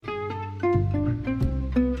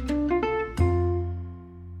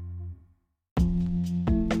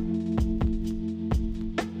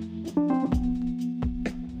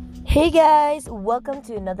Hey guys, welcome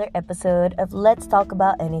to another episode of Let's Talk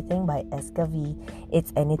About Anything by SKV.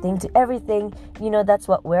 It's anything to everything. That's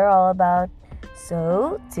what we're all about.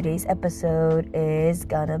 So, today's episode is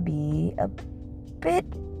gonna be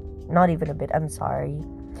not even a bit, I'm sorry.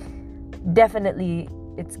 Definitely,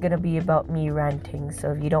 it's gonna be about me ranting.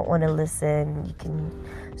 So, if you don't want to listen, you can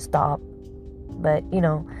stop. But,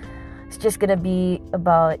 it's just gonna be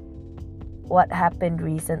about what happened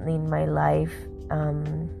recently in my life.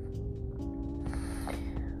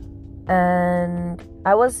 And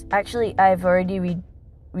I've already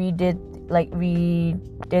redid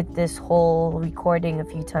this whole recording a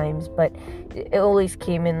few times, but it always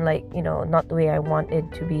came in not the way I want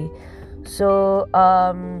it to be. So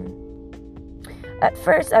at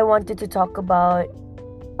first I wanted to talk about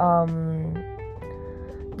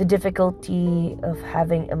the difficulty of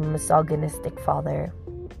having a misogynistic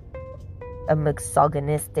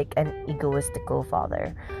and egoistical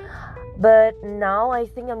father. But now I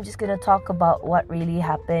think I'm just going to talk about what really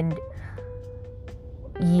happened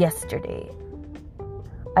yesterday.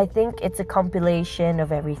 I think it's a compilation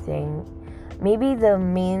of everything. Maybe the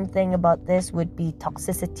main thing about this would be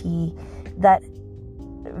toxicity that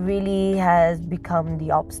really has become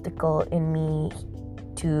the obstacle in me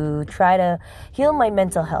to try to heal my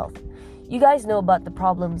mental health. You guys know about the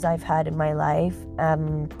problems I've had in my life,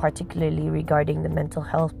 particularly regarding the mental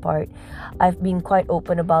health part. I've been quite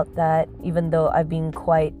open about that, even though I've been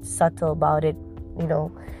quite subtle about it,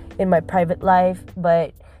 in my private life.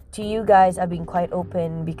 But to you guys, I've been quite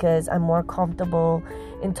open because I'm more comfortable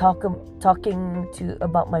in talking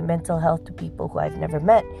about my mental health to people who I've never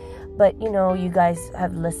met. But, you guys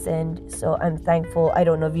have listened, so I'm thankful. I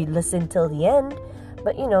don't know if you listened till the end,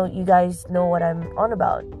 but, you guys know what I'm on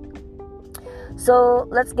about. So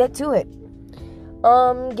let's get to it.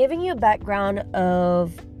 Giving you a background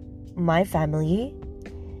of my family.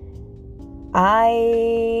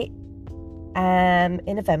 I am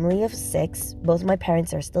in a family of 6. Both my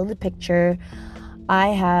parents are still in the picture. I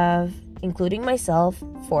have, including myself,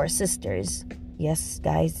 4 sisters. Yes,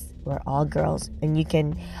 guys, we're all girls, and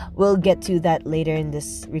we'll get to that later in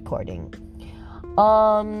this recording.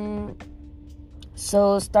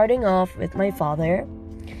 So starting off with my father.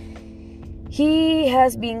 He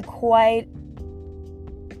has been quite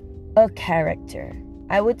a character.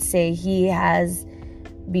 I would say he has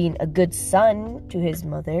been a good son to his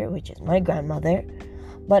mother, which is my grandmother,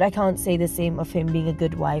 but I can't say the same of him being a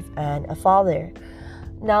good wife and a father.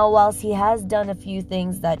 Now, whilst he has done a few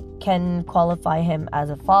things that can qualify him as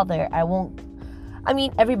a father,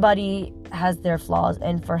 everybody has their flaws,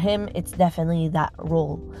 and for him, it's definitely that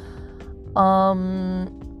role.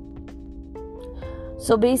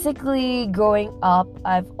 So basically, growing up,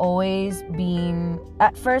 at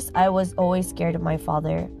first I was always scared of my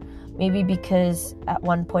father. Maybe because at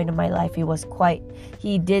one point in my life, he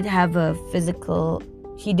did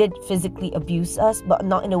physically abuse us, but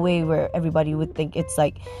not in a way where everybody would think it's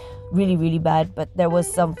really, really bad. But there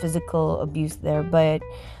was some physical abuse there. But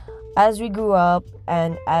as we grew up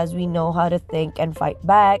and as we know how to think and fight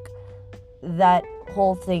back, that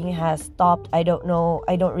whole thing has stopped. I don't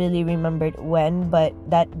really remember when, but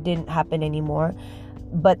that didn't happen anymore.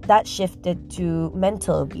 But that shifted to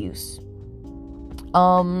mental abuse.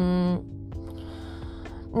 Now,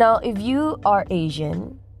 if you are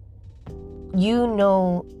Asian, you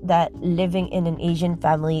know that living in an Asian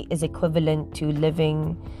family is equivalent to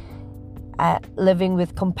living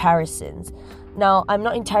with comparisons. Now, I'm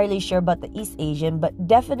not entirely sure about the East Asian, but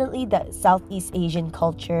definitely the Southeast Asian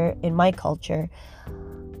culture, in my culture,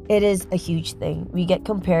 it is a huge thing. We get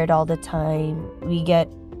compared all the time. We get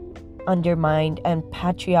undermined, and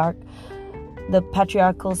the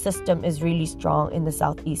patriarchal system is really strong in the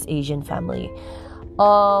Southeast Asian family.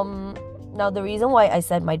 Now, the reason why I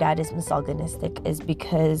said my dad is misogynistic is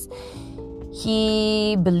because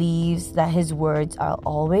he believes that his words are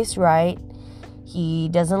always right. He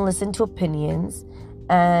doesn't listen to opinions,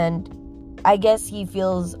 and I guess he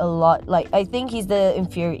feels a lot I think he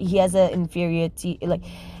has an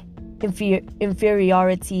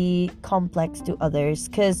inferiority complex to others,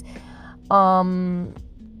 because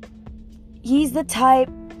he's the type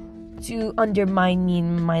to undermine me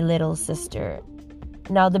and my little sister.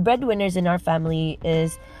 Now, the breadwinners in our family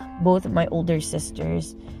is both of my older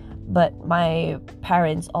sisters, but my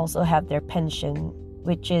parents also have their pension,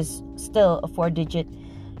 which is still a 4-digit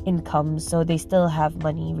income, so they still have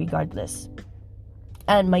money regardless.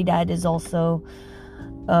 And my dad is also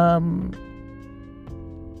an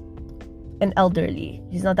elderly.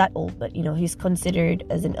 He's not that old, but he's considered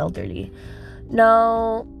as an elderly.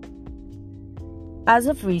 Now, as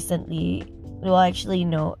of recently, Well, actually,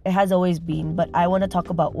 no, it has always been, but I want to talk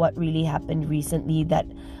about what really happened recently that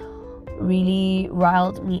really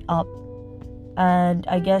riled me up. And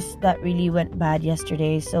I guess that really went bad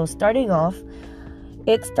yesterday. So, it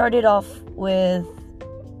started off with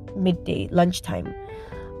midday, lunchtime.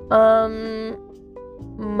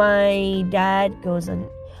 My dad goes in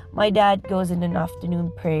an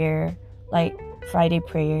afternoon prayer, like Friday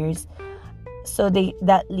prayers. So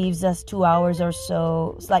that leaves us 2 hours or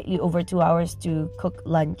so, slightly over 2 hours to cook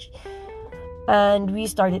lunch. And we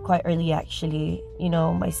started quite early actually.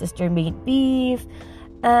 My sister made beef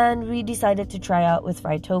and we decided to try out with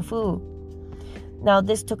fried tofu. Now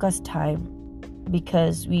this took us time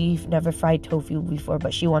because we've never fried tofu before,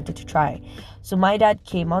 but she wanted to try. So my dad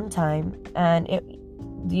came on time and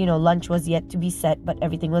lunch was yet to be set, but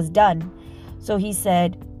everything was done. So he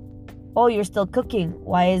said, "Oh, you're still cooking.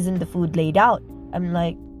 Why isn't the food laid out?" I'm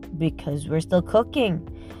like, "Because we're still cooking."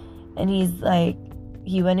 And he's like,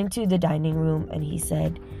 he went into the dining room and he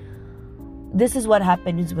said, "This is what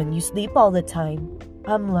happens when you sleep all the time."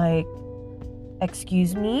 I'm like,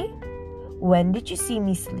 "Excuse me? When did you see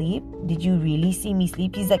me sleep? Did you really see me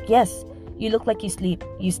sleep?" He's like, "Yes, you look like you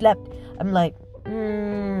slept." I'm like,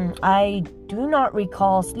 I do not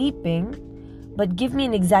recall sleeping, but give me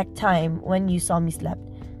an exact time when you saw me slept.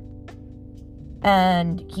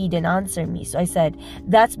 And he didn't answer me. So I said,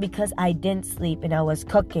 "That's because I didn't sleep and I was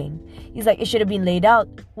cooking." He's like, "It should have been laid out."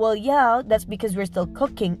 Well, yeah, that's because we're still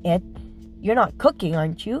cooking it. You're not cooking,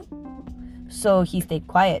 aren't you? So he stayed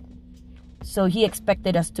quiet. So he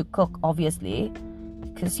expected us to cook, obviously,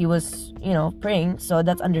 because he was, praying. So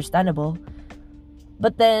that's understandable.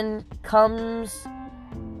 But then comes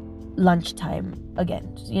lunchtime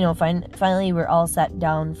again. Finally we're all sat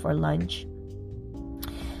down for lunch.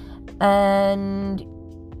 And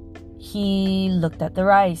he looked at the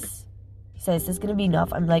rice. He said, "Is this going to be enough?"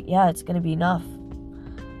 I'm like, "Yeah, it's going to be enough."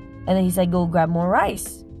 And then he said, "Go grab more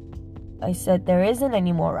rice." I said, "There isn't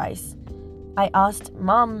any more rice." I asked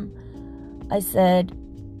Mom, I said,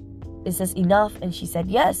 "Is this enough?" And she said,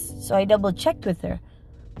 "Yes." So I double checked with her.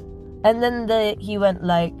 And then he went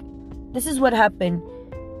like, "This is what happened.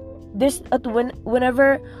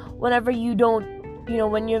 Whenever you don't,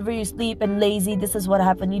 whenever you sleep and lazy, this is what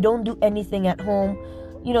happened. You don't do anything at home.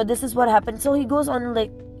 This is what happened." So he goes on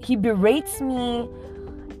like, he berates me.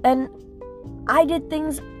 And I did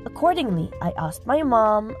things accordingly. I asked my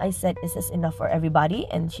mom, I said, "Is this enough for everybody?"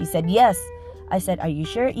 And she said, "Yes." I said, "Are you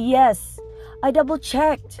sure?" "Yes." I double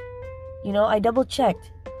checked.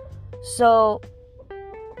 So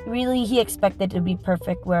really, he expected to be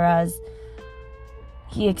perfect, whereas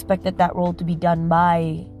he expected that role to be done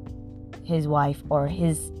by his wife or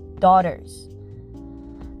his daughters.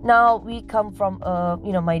 Now, we come from,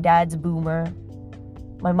 my dad's a boomer.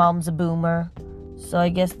 My mom's a boomer. So I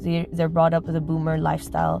guess they're brought up with a boomer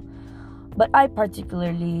lifestyle. But I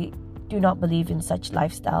particularly do not believe in such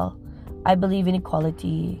lifestyle. I believe in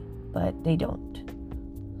equality, but they don't.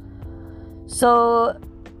 So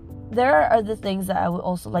there are other things that I would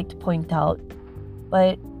also like to point out,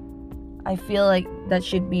 but I feel like that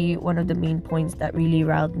should be one of the main points that really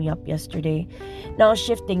riled me up yesterday. Now,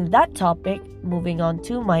 shifting that topic, moving on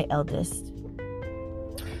to my eldest.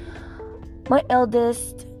 My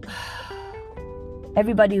eldest,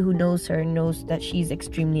 everybody who knows her knows that she's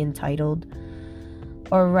extremely entitled.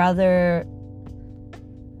 Or rather,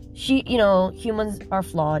 humans are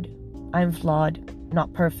flawed. I'm flawed,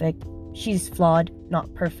 not perfect. She's flawed,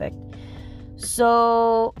 not perfect.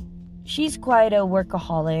 So she's quite a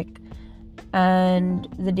workaholic. And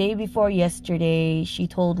the day before yesterday, she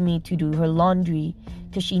told me to do her laundry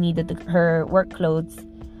because she needed her work clothes.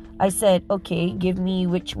 I said, "Okay, give me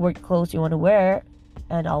which work clothes you want to wear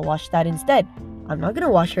and I'll wash that instead. I'm not going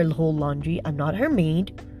to wash her whole laundry. I'm not her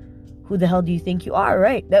maid. Who the hell do you think you are?"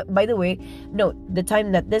 Right? By the way, no, the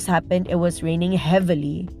time that this happened, it was raining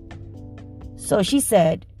heavily. So she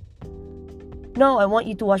said, "No, I want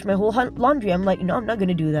you to wash my whole laundry." I'm like, "No, I'm not going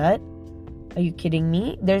to do that. Are you kidding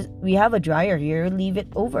me? We have a dryer here. Leave it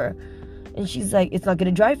over." And she's like, "It's not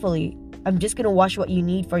going to dry fully. I'm just going to wash what you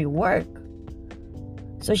need for your work."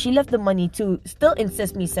 So she left the money to still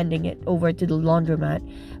insist me sending it over to the laundromat.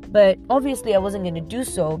 But obviously I wasn't going to do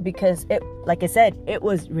so because like I said, it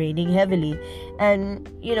was raining heavily. And,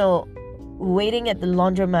 waiting at the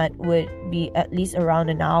laundromat would be at least around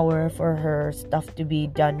an hour for her stuff to be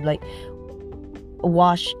done, like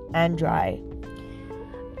wash and dry.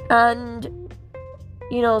 And,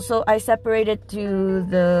 so I separated to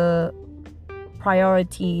the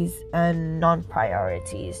priorities and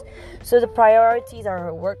non-priorities. So the priorities are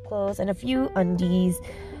her work clothes and a few undies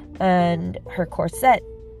and her corset.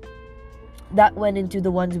 that went into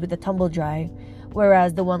the ones with the tumble dry,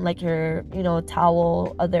 whereas the one like her,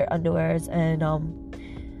 towel, other underwears, and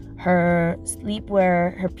her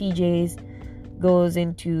sleepwear, her PJs goes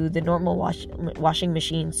into the normal washing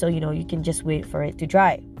machine, so you can just wait for it to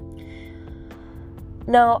dry.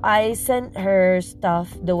 Now I sent her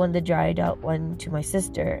stuff, the one that dried out one, to my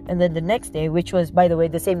sister, and then the next day, which was, by the way,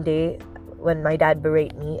 the same day when my dad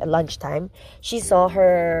berated me at lunchtime, she saw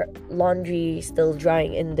her laundry still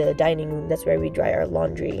drying in the dining room. That's where we dry our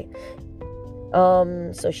laundry.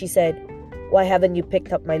 So she said, "Why haven't you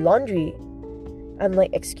picked up my laundry?" I'm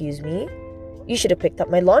like, "Excuse me? You should have picked up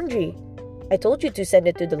my laundry. I told you to send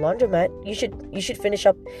it to the laundromat. You should finish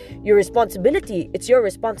up your responsibility. It's your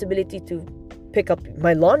responsibility to pick up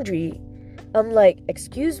my laundry." I'm like,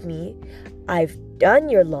 "Excuse me? I've done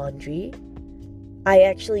your laundry.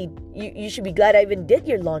 You should be glad I even did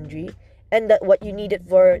your laundry, and that what you needed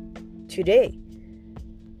for today.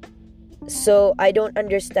 So I don't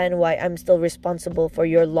understand why I'm still responsible for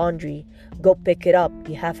your laundry. Go pick it up.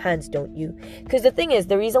 You have hands, don't you?" Because the thing is,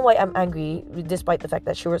 the reason why I'm angry, despite the fact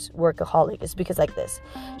that she was workaholic, is because like this.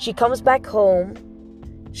 She comes back home,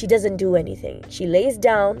 she doesn't do anything. She lays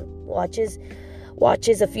down, watches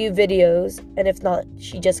a few videos, and if not,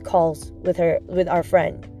 she just calls with our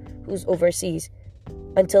friend who's overseas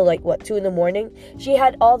until 2 in the morning. She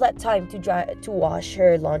had all that time to wash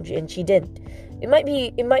her laundry, and she didn't. It might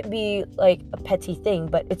be like a petty thing,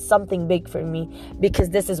 but it's something big for me, because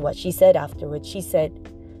this is what she said afterwards. She said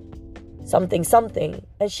something,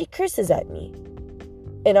 and she curses at me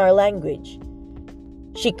in our language.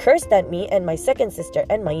 She cursed at me, and my second sister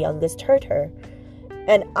and my youngest heard her.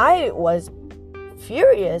 And I was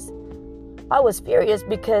furious.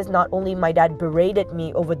 Because not only my dad berated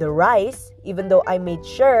me over the rice, even though I made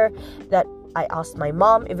sure that I asked my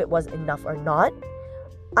mom if it was enough or not.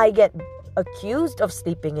 I get accused of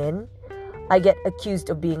sleeping in. I get accused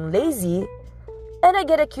of being lazy. And I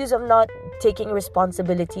get accused of not taking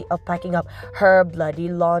responsibility of packing up her bloody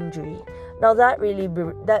laundry. Now that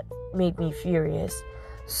made me furious.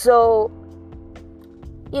 So,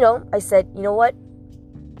 I said, "You know what?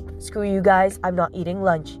 Screw you guys. I'm not eating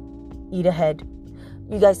lunch. Eat ahead.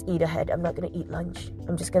 You guys eat ahead. I'm not going to eat lunch.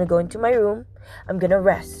 I'm just going to go into my room. I'm going to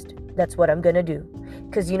rest. That's what I'm going to do.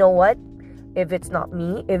 Because you know what? If it's not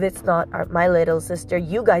me, if it's not my little sister,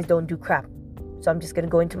 you guys don't do crap. So I'm just going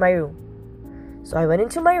to go into my room." So I went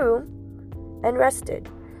into my room and rested.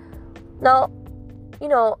 Now,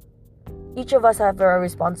 each of us have our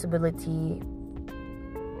responsibility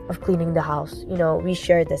of cleaning the house. We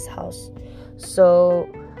share this house. So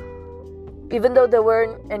even though there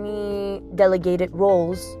weren't any delegated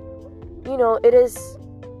roles, it is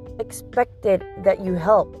expected that you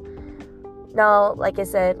help. Now, like I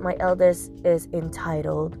said, my eldest is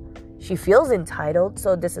entitled. She feels entitled,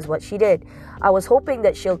 so this is what she did. I was hoping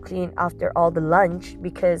that she'll clean after all the lunch,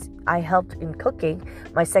 because I helped in cooking.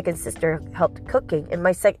 My second sister helped cooking, and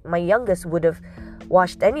my youngest would have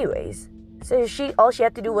washed anyways. So all she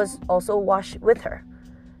had to do was also wash with her.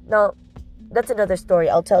 Now, that's another story.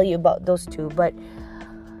 I'll tell you about those two. But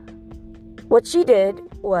what she did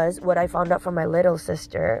was, what I found out from my little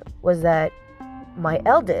sister, was that my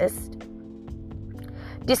eldest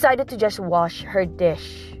decided to just wash her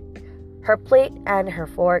dish, her plate and her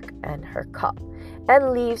fork and her cup,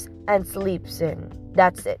 and leaves and sleeps in.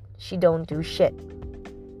 That's it. She don't do shit.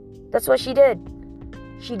 That's what she did.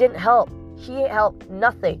 She didn't help. She helped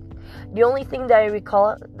nothing. The only thing that I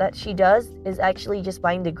recall that she does is actually just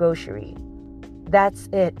buying the grocery. That's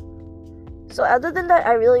it. So other than that,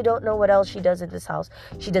 I really don't know what else she does in this house.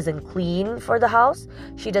 She doesn't clean for the house.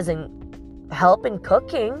 She doesn't help in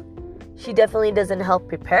cooking. She definitely doesn't help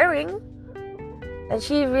preparing. And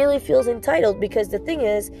she really feels entitled, because the thing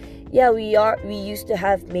is, we used to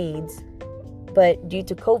have maids, but due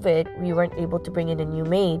to COVID, we weren't able to bring in a new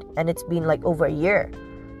maid, and it's been over a year.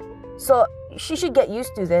 So she should get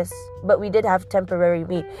used to this, but we did have temporary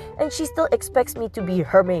maid, and she still expects me to be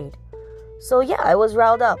her maid. So I was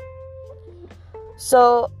riled up.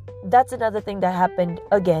 So that's another thing that happened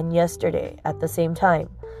again yesterday at the same time.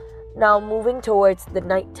 Now, moving towards the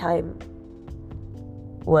nighttime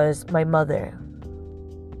was my mother.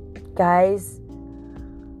 Guys,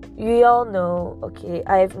 you all know, okay,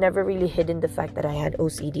 I've never really hidden the fact that I had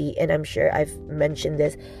OCD, and I'm sure I've mentioned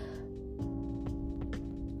this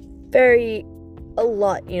a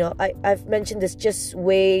lot. I've mentioned this just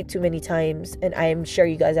way too many times, and I'm sure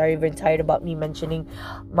you guys are even tired about me mentioning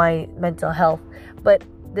my mental health, but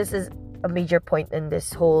this is a major point in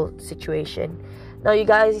this whole situation. Now, you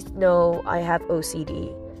guys know I have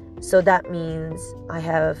OCD, so that means I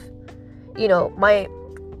have,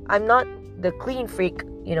 I'm not the clean freak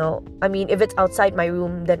I mean, if it's outside my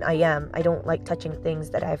room, then I am. I don't like touching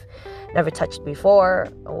things that I've never touched before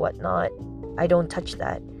or whatnot. I don't touch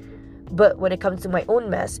that. But when it comes to my own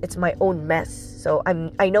mess, it's my own mess. So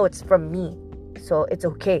I know it's from me. So it's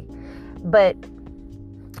okay. But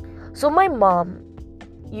so my mom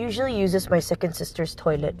usually uses my second sister's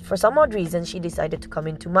toilet. For some odd reason, she decided to come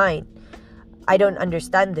into mine. I don't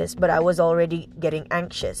understand this, but I was already getting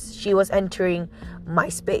anxious. She was entering my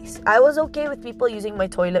space. I was okay with people using my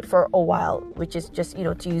toilet for a while, which is just,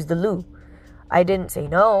 to use the loo. I didn't say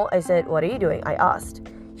no. I said, "What are you doing?" I asked.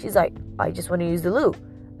 She's like, "I just want to use the loo."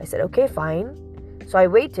 I said, "Okay, fine." So I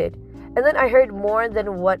waited. And then I heard more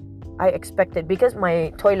than what I expected because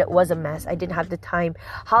my toilet was a mess. I didn't have the time.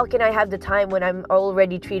 How can I have the time when I'm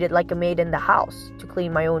already treated like a maid in the house to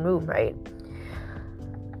clean my own room, right?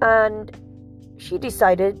 And she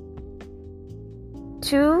decided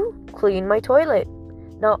to clean my toilet.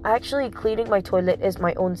 Now, actually, cleaning my toilet is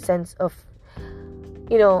my own sense of,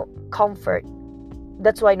 comfort.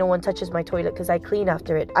 That's why no one touches my toilet, because I clean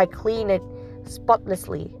after it. I clean it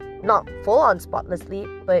spotlessly. Not full-on spotlessly,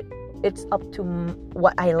 but it's up to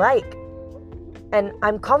what I like. And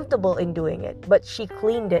I'm comfortable in doing it. But she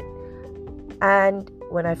cleaned it. And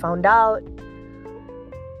when I found out,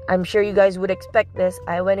 I'm sure you guys would expect this,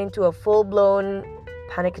 I went into a full-blown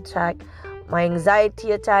panic attack. My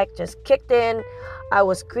anxiety attack just kicked in. I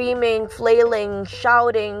was screaming, flailing,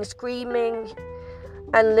 shouting, screaming,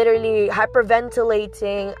 and literally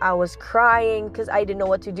hyperventilating. I was crying because I didn't know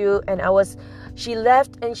what to do. And she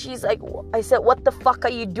left and she's like, I said, "What the fuck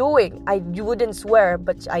are you doing?" You wouldn't swear,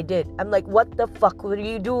 but I did. I'm like, "What the fuck were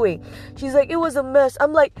you doing?" She's like, "It was a mess."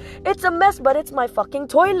 I'm like, "It's a mess, but it's my fucking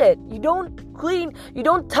toilet. You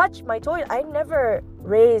don't touch my toilet." I never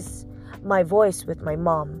raise my voice with my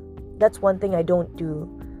mom. That's one thing I don't do.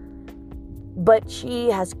 But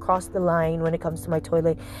she has crossed the line when it comes to my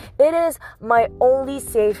toilet. It is my only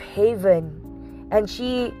safe haven. And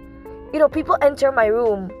she, people enter my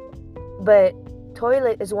room, but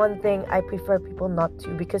toilet is one thing I prefer people not to,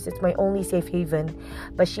 because it's my only safe haven.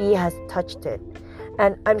 But she has touched it.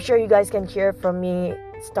 And I'm sure you guys can hear from me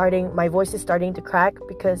my voice is starting to crack,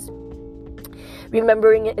 because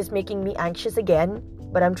remembering it is making me anxious again.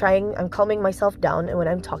 But I'm calming myself down when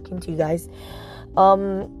I'm talking to you guys.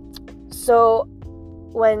 So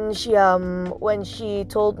when she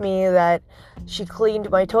told me that she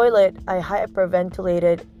cleaned my toilet, I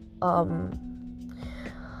hyperventilated.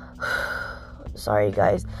 Sorry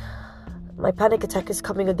guys, my panic attack is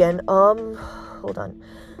coming again. Hold on.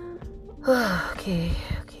 Okay.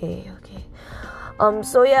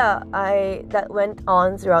 So yeah, that went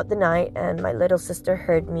on throughout the night, and my little sister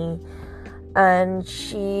heard me, and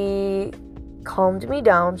she calmed me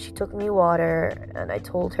down. She took me water, and I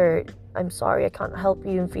told her, "I'm sorry, I can't help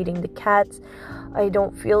you in feeding the cats. I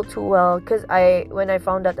don't feel too well." Because when I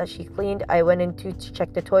found out that she cleaned, I went in to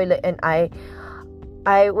check the toilet, and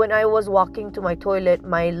when I was walking to my toilet,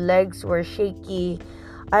 my legs were shaky.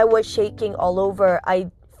 I was shaking all over.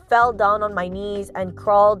 I fell down on my knees and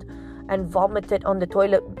crawled and vomited on the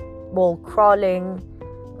toilet bowl, crawling.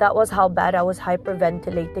 That was how bad I was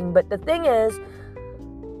hyperventilating. But the thing is,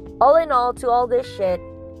 all in all, to all this shit,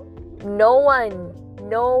 no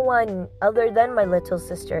one other than my little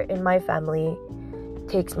sister in my family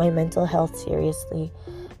takes my mental health seriously.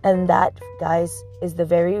 And that, guys, is the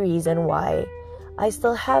very reason why I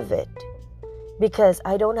still have it. Because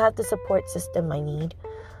I don't have the support system I need.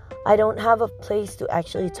 I don't have a place to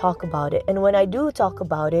actually talk about it. And when I do talk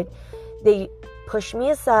about it, they push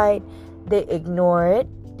me aside. They ignore it.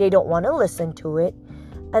 They don't want to listen to it.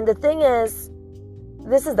 And the thing is,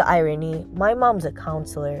 this is the irony. My mom's a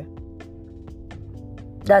counselor.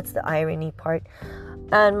 That's the irony part.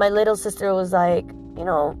 And my little sister was like,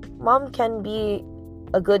 Mom can be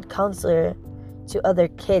a good counselor to other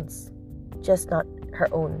kids, just not her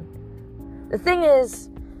own. The thing is,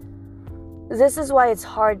 this is why it's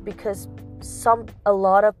hard, because a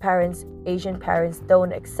lot of parents, Asian parents,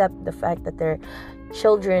 don't accept the fact that their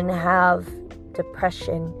children have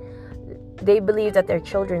depression. They believe that their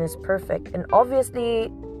children is perfect, and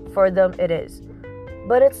obviously for them it is,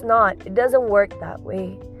 but it's not. It doesn't work that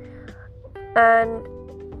way. And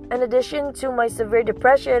in addition to my severe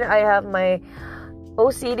depression, I have my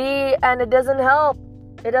OCD, and it doesn't help.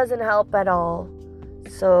 It doesn't help at all.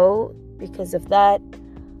 So because of that,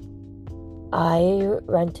 I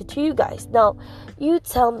ranted to you guys. Now, you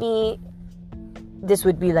tell me, this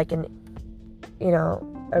would be like a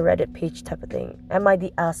Reddit page type of thing. Am I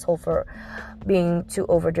the asshole for being too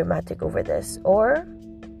over dramatic over this? Or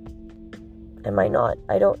am I not?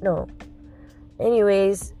 I don't know.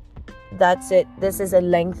 Anyways, that's it. This is a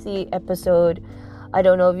lengthy episode. I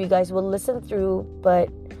don't know if you guys will listen through, but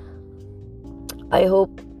I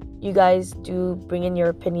hope you guys do bring in your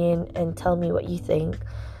opinion and tell me what you think.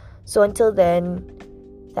 So until then,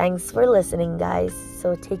 thanks for listening, guys.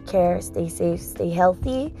 So take care, stay safe, stay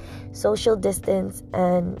healthy, social distance,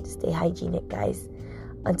 and stay hygienic, guys.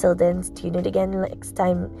 Until then, tune in again next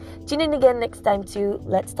time to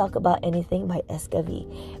Let's Talk About Anything by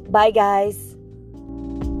Escavi. Bye, guys.